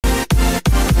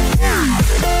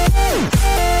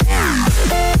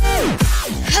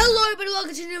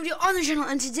video on the channel,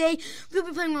 and today we'll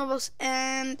be playing Roblox,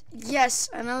 and yes,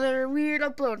 another weird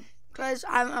upload, because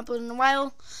I haven't uploaded in a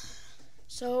while,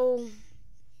 so,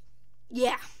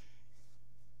 yeah,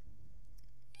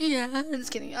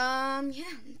 just kidding, yeah,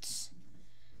 let's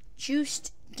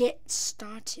just get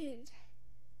started.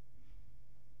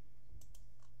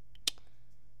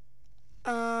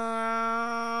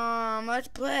 Let's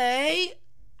play,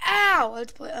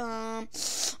 let's play, I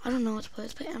don't know what to play,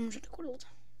 let's play Amateur World.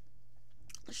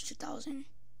 It's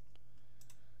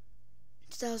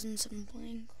 2007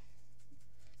 playing.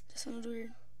 That sounds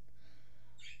weird.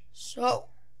 So,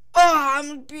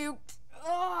 I'm puke.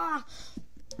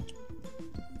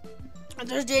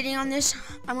 There's dating on this.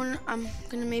 I'm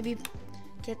gonna maybe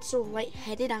get so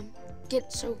lightheaded. I'm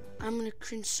gonna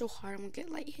cringe so hard. I'm gonna get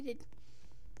lightheaded.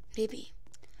 Maybe.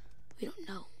 We don't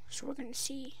know. So we're gonna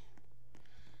see.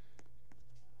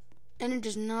 And it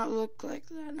does not look like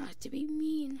that. Not to be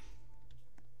mean.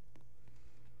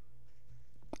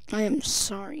 I am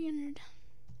sorry, Innard.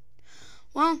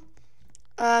 Well,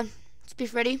 let's be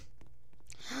ready.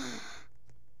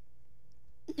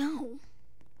 No.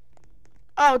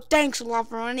 Oh, thanks a lot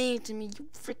for running to me, you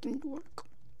freaking dork.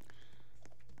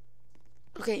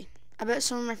 Okay, I bet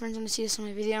some of my friends want to see this on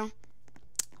my video.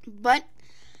 But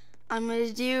I'm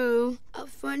gonna do a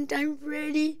Fun Time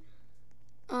Freddy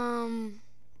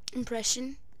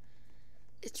impression.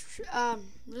 It's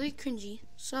really cringy,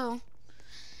 so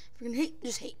if you're gonna hate,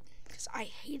 just hate, because I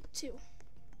hate it too.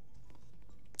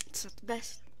 It's not the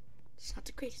best, it's not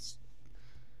the greatest,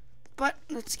 but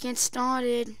let's get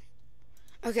started.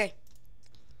 Okay,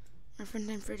 my friend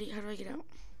named Freddy, how do I get out?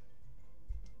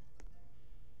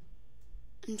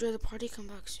 Enjoy the party, come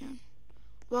back soon.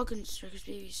 Welcome to Circus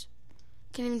Babies.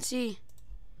 Can't even see.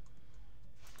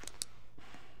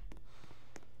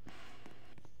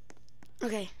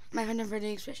 Okay, my friend named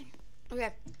Freddy expression.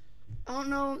 Okay, I don't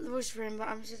know the voice for him, but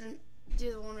I'm just gonna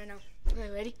do the one right now. Okay,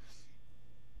 ready?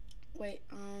 Wait,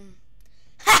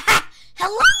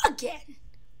 hello again!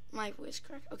 My voice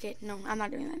cracked. Okay, no, I'm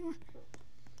not doing that anymore.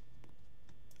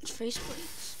 It's face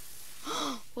plates.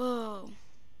 Whoa.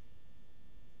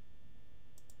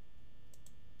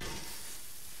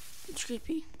 It's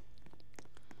creepy.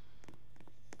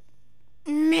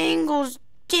 Mangle's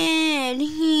dead.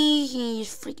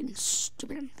 He's freaking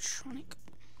stupid animatronic.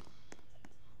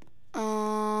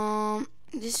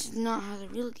 This is not how the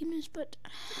real game is, but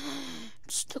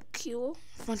it's still cool.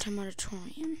 Fun Time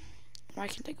Auditorium. Why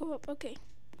can't I go up? Okay.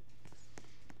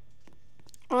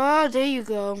 Oh, there you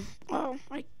go. Oh,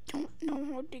 I don't know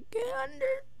how to get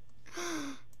under.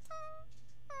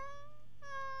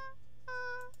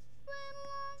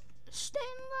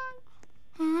 Stand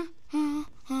alive.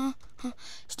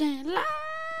 Stand alive.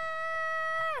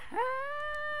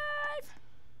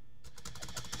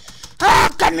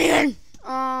 Come in.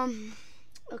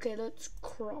 Okay, let's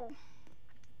crawl.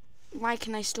 Why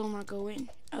can I still not go in?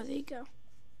 Oh, there you go.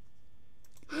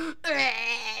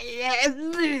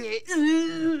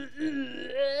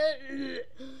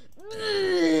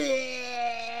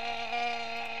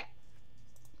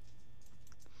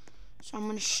 So I'm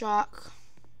gonna shock.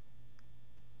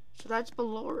 So that's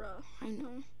Ballora, I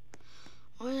know.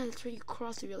 Oh yeah, that's where you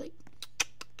crawl through. You're like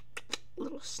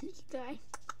little sneaky guy.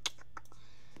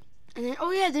 And then,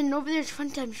 oh yeah, then over there's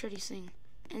Fun Time Freddy's thing.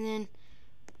 And then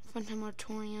Fun Time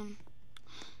Auditorium.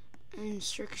 And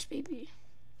Circus Baby.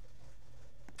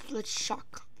 Let's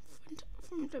shock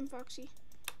Fun Time Foxy.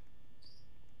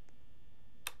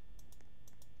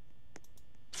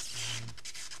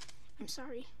 I'm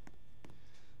sorry.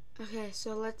 Okay,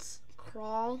 so let's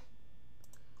crawl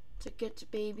to get to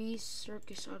Baby,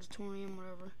 Circus Auditorium,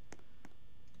 whatever.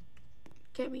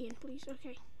 Get me in, please.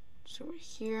 Okay. So we're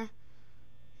here.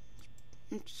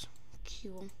 It's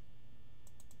cool.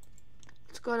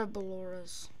 Let's go to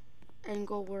Ballora's and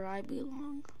go where I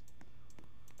belong.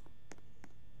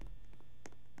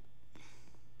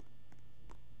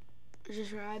 Is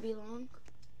this where I belong?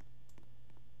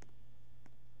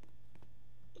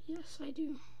 Yes, I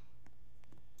do.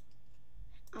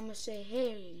 I'm gonna say,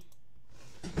 hey,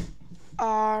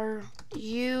 are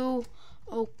you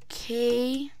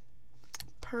okay,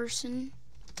 person?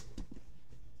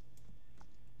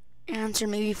 Answer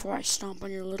me before I stomp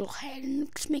on your little head and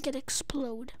make it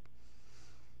explode.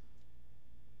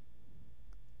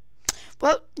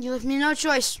 Well, you left me no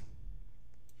choice.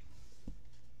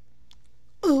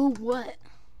 Oh, what?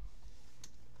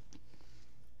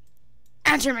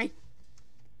 Answer me.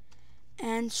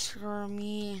 Answer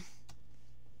me,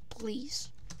 please.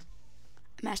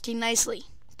 I'm asking nicely.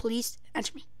 Please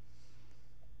answer me.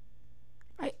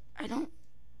 I don't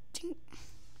think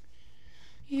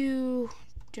you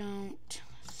don't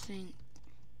think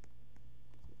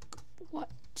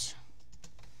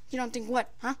don't think what,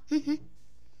 huh? Mm-hmm.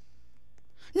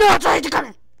 No, it's already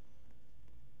coming.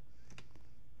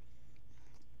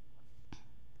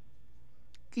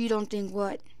 You don't think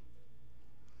what?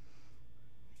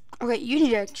 Okay, you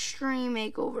need an extreme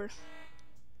makeover.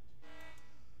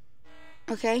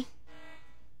 Okay?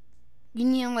 You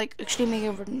need like extreme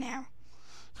makeover now.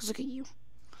 Cause look at you.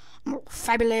 I'm all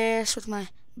fabulous with my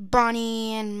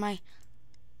bunny and my...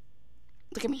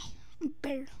 Look at me. I'm a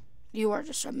bear. You are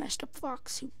just a messed up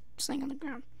fox who's laying on the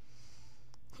ground.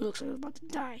 Who looks like he's about to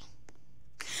die.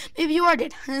 Maybe you are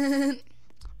dead.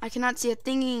 I cannot see a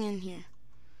thingy in here.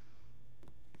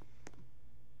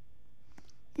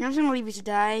 I'm just gonna leave you to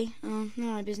die. None of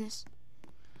my business.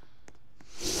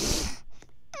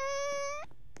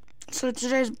 So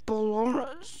today's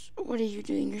Balora's. What are you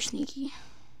doing? You're sneaky.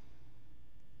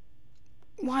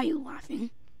 Why are you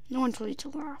laughing? No one told you to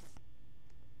laugh.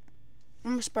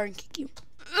 I'm gonna Spartan kick you.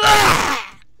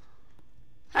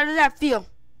 How does that feel?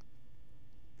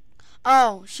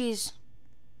 Oh, she's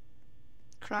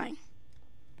crying.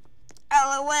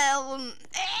 LOL.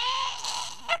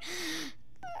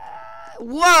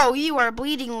 Whoa, you are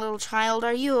bleeding, little child.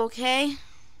 Are you okay?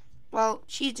 Well,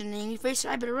 she's an angry face.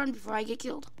 I better run before I get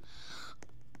killed.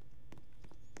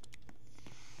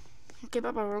 Okay,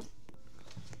 bye-bye, world.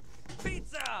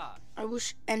 Pizza! I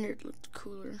wish Ennard looked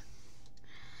cooler.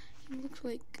 He looks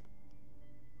like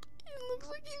he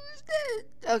was dead.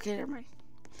 Okay, never mind.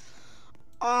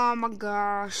 Oh my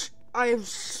gosh, I am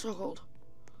so cold.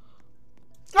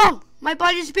 Oh, my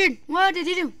body disappeared. What did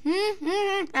he do?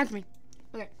 Answer me.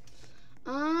 Okay.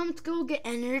 Let's go get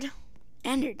Ennard.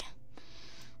 Ennard.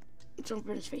 Let's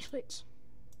open his faceplates.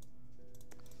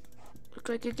 Looks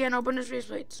like you can't open his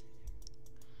faceplates.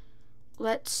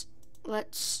 I'm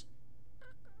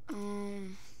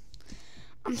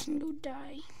just gonna go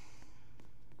die.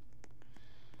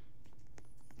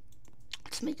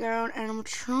 Let's make our own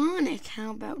animatronic.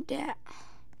 How about that?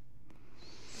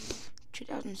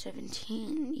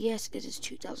 2017. Yes, it is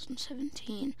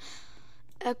 2017.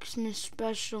 Xmas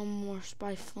special morphed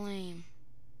by flame.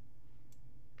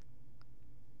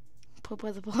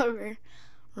 Popa the Barber.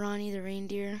 Ronnie the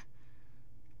reindeer.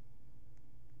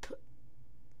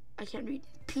 I can't read.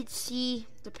 Pete C.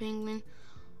 the penguin.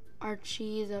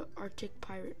 Archie the Arctic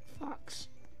pirate fox.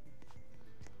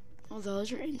 Well,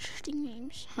 those are interesting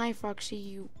names. Hi, Foxy.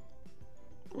 You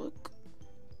look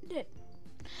dead.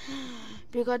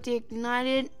 We got the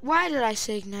ignited. Why did I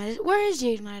say ignited? Where is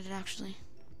the ignited actually?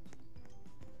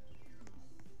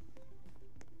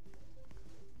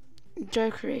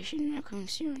 Decoration now coming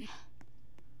soon.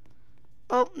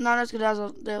 Oh, not as good as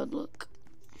they would look.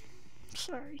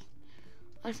 Sorry.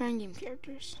 I found game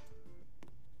characters.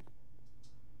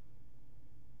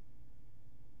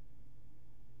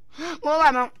 Well,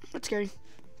 I'm out. That's scary.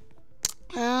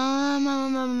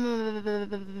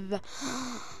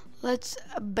 Let's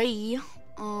be.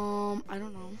 I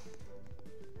don't know.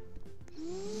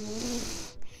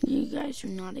 You guys do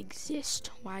not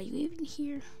exist. Why are you even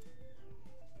here?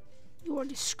 You are a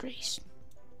disgrace.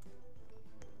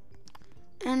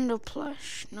 End of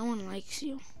plush. No one likes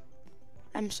you.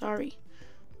 I'm sorry,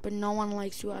 but no one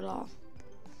likes you at all.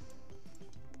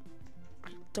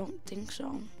 I don't think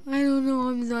so. I don't know.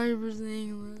 I'm sorry for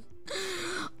saying that.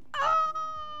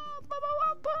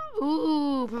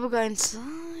 Ooh, people got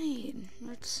inside.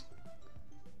 That's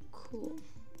cool.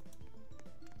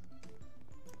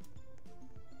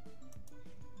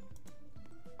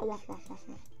 Oh,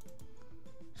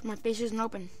 so my face isn't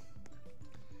open.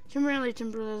 Temporarily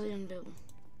invisible.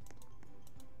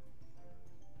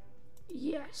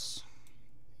 Yes.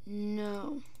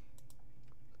 No.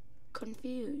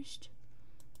 Confused.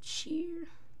 Cheer.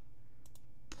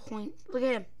 Point. Look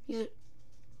at him.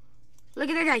 Look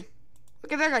at that guy.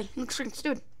 Look at that guy. He looks freaking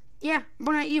stupid. Yeah, I'm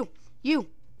pointing at you. You.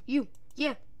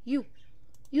 Yeah, you.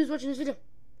 You was watching this video.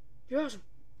 You're awesome.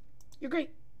 You're great.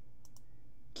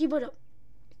 Keep it up.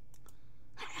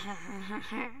 Ha ha ha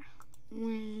ha.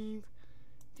 Wave.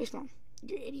 Hey, Spawn.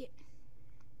 You're an idiot.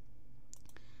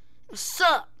 What's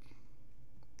up?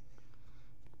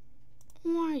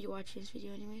 Why are you watching this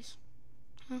video anyways?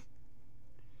 Huh?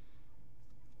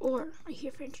 Or are you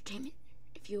here for entertainment?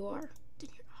 If you are, then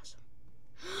you're awesome.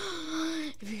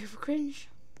 If you're here for cringe,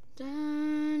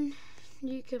 then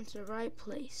you come to the right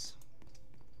place.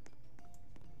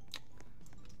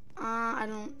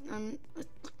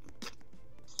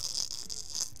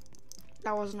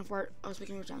 That wasn't a fart. I was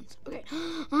making more sounds. Okay.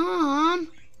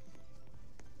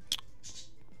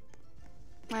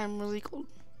 I'm really cold.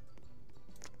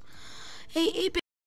 Hey, 8-bit.